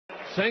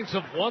Saints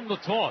have won the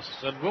toss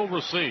and will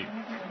receive.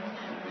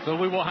 So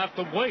we will have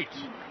to wait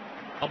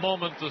a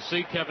moment to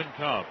see Kevin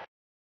Kolb.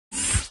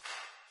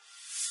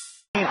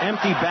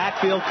 Empty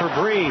backfield for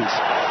Breeze,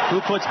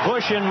 who puts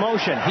Bush in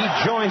motion. He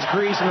joins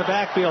Breeze in the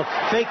backfield.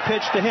 Fake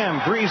pitch to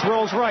him. Breeze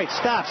rolls right,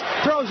 stops,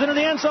 throws into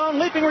the end zone.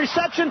 Leaping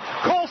reception.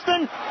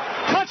 Colston,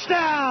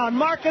 touchdown!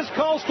 Marcus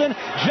Colston,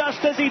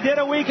 just as he did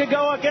a week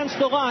ago against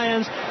the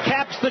Lions,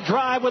 caps the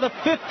drive with a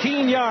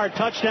 15-yard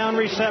touchdown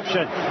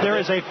reception. There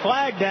is a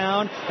flag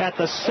down at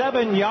the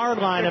 7-yard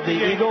line of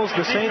the Eagles.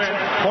 The Saints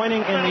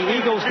pointing in the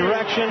Eagles'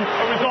 direction.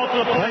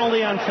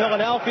 Penalty on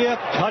Philadelphia.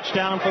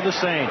 Touchdown for the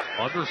Saints.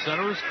 Under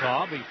center is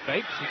Kolb. He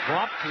fakes, he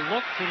drops, he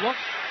looks,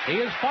 He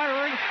is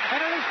firing,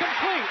 and it is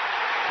complete.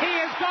 He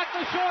has got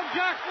DeSean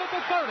Jackson at the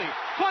 30,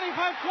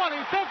 25-20,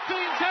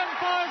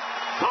 15-10-5.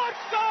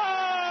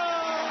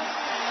 Touchdown!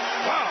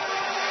 Wow.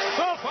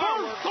 The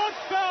first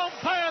touchdown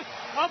pass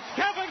of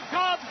Kevin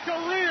Kolb's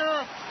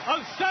career,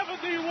 a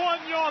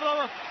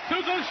 71-yarder to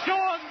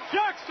DeSean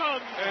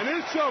Jackson. And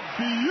it's a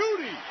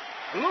beauty.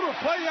 A little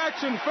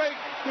play-action fake.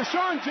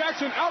 DeSean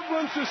Jackson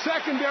outruns the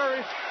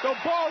secondary. The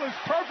ball is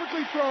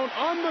perfectly thrown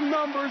on the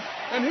numbers,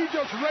 and he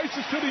just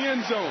races to the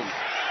end zone.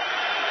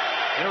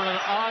 They're in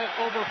an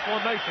eye-over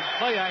formation.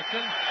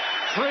 Play-action.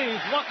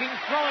 Breeze looking,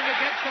 throwing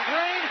against the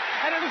grain,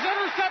 and it is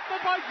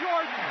intercepted by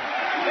Jordan.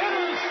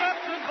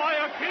 Intercepted by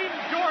Akeem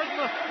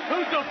Jordan,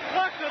 who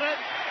deflected it.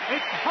 It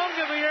hung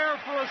in the air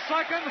for a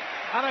second,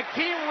 and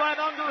Akeem ran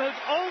under his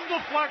own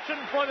deflection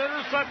for an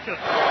interception.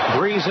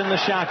 Breeze in the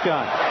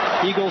shotgun.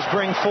 Eagles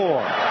bring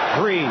 4.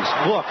 Breeze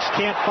looks,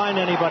 can't find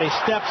anybody,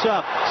 steps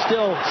up,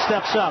 still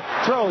steps up,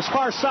 throws,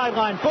 far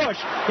sideline, Bush,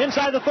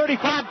 inside the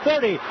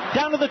 35-30,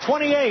 down to the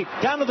 28,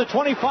 down to the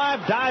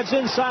 25, dives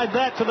inside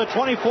that to the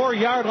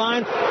 24-yard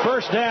line,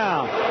 first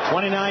down.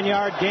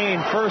 29-yard gain,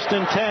 1st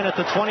and 10 at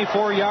the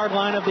 24-yard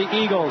line of the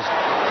Eagles.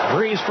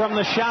 Breeze from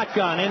the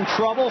shotgun, in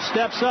trouble,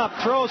 steps up,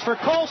 throws for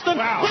Colston,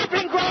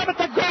 leaping grab at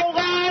the goal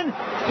line,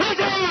 he's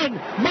in!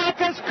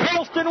 Marcus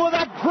Colston with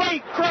a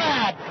great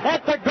grab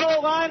at the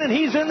goal line, and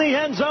he's in the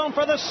end zone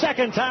for the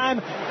second time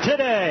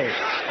today.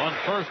 On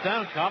first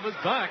down, Kolb is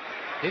back.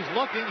 He's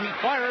looking, he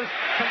fires,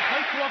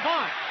 complete to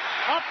Avant.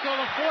 Up to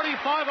the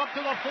 45, up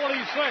to the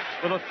 46,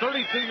 with a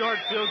 32-yard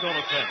field goal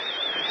attempt.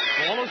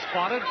 Ball is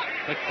spotted,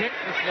 the kick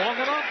is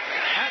long enough,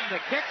 and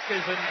the kick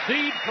is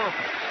indeed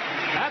perfect.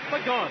 At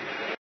the gun.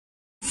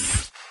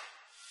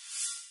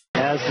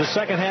 As the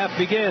second half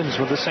begins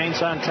with the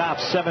Saints on top,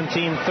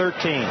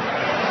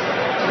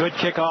 17-13. Good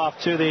kickoff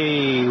to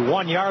the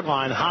 1-yard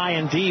line, high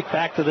and deep,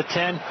 back to the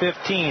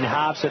 10-15.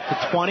 Hobbs at the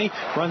 20,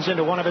 runs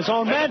into one of his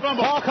own men.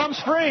 Ball comes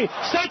free.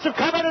 Saints have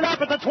covered it up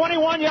at the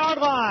 21-yard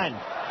line.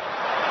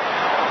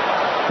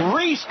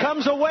 Reese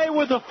comes away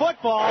with the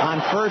football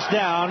on first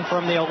down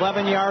from the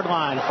 11-yard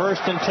line.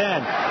 1st and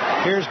 10.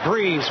 Here's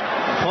Breeze.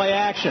 Play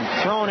action.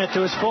 Throwing it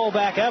to his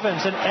fullback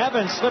Evans. And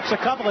Evans slips a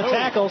couple of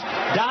tackles.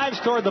 Dives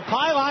toward the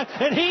pylon.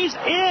 And he's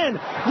in.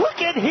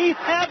 Look at Heath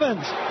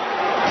Evans.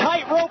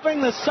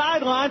 Tight-roping the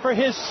sideline for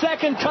his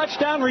second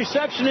touchdown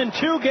reception in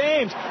 2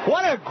 games.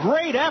 What a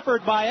great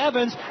effort by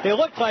Evans. It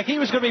looked like he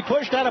was going to be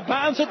pushed out of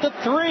bounds at the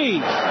 3.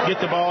 Get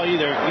the ball,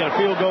 either you got a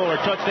field goal or a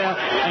touchdown,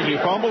 and you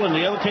fumble, and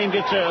the other team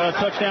gets a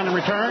touchdown in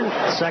return.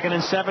 2nd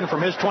and 7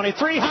 from his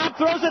 23. Hop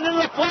throws it into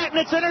the flat, and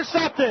it's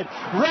intercepted.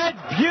 Read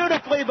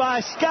beautifully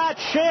by Scott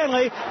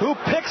Shanley, who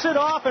picks it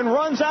off and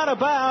runs out of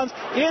bounds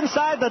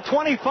inside the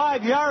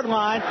 25-yard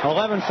line.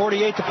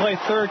 11:48 to play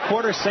third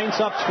quarter.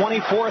 Saints up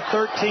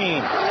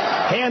 24-13.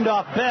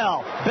 Handoff,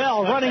 Bell.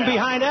 Bell running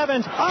behind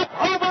Evans. Up,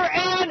 over,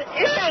 and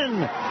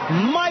in!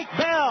 Mike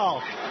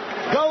Bell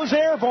goes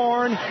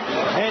airborne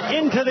and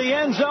into the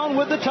end zone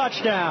with the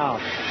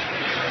touchdown.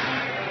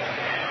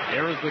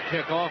 Here is the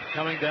kickoff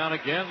coming down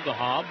again to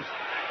Hobbs.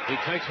 He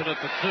takes it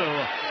at the 2,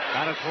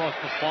 and across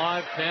the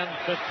 5, 10,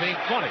 15,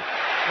 20, 25, 30,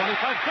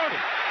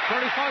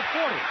 35,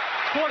 40,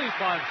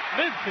 45,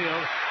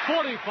 midfield,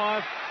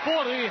 45,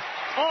 40,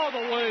 all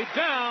the way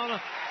down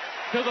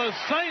to the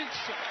Saints'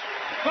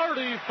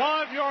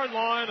 35-yard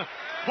line,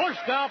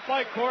 pushed out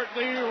by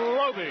Courtney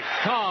Roby.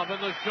 Kolb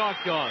in the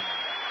shotgun.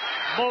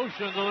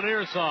 Motion to the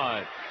near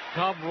side.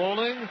 Kolb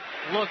rolling,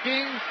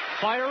 looking,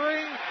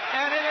 firing,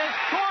 and it is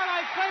caught,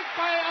 I think,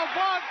 by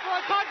Avant for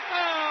a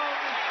touchdown.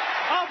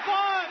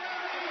 Avant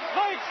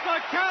makes the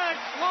catch,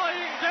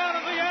 flying down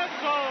in the end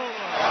zone.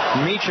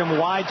 Meacham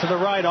wide to the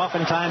right.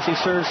 Oftentimes he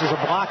serves as a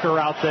blocker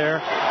out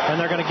there, and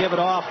they're going to give it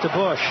off to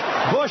Bush.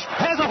 Bush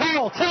has a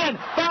hole. 10,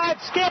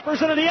 5,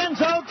 scampers into the end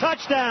zone.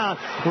 Touchdown.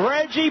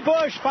 Reggie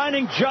Bush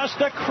finding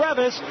just a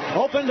crevice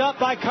opened up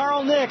by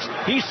Carl Nix.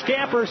 He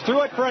scampers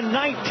through it for a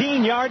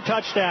 19-yard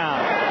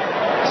touchdown.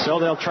 So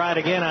they'll try it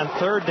again on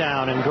 3rd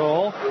down and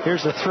goal.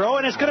 Here's the throw,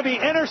 and it's going to be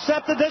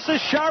intercepted. This is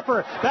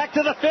Sharper. Back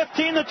to the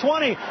 15, the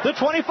 20, the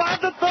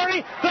 25, the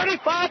 30,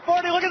 35,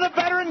 40. Look at the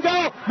veteran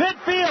go.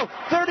 Midfield,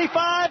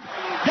 35,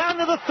 down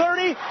to the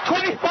 30,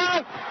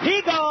 25.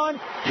 He gone.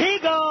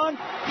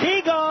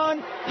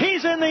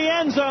 He's in the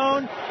end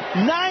zone.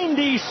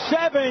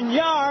 97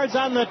 yards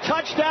on the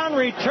touchdown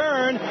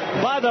return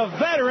by the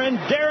veteran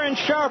Darren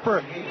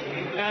Sharper.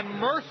 And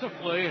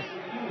mercifully,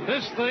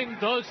 this thing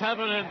does have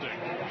an ending.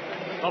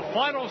 The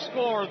final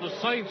score, the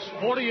Saints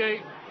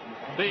 48,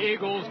 the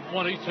Eagles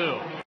 22.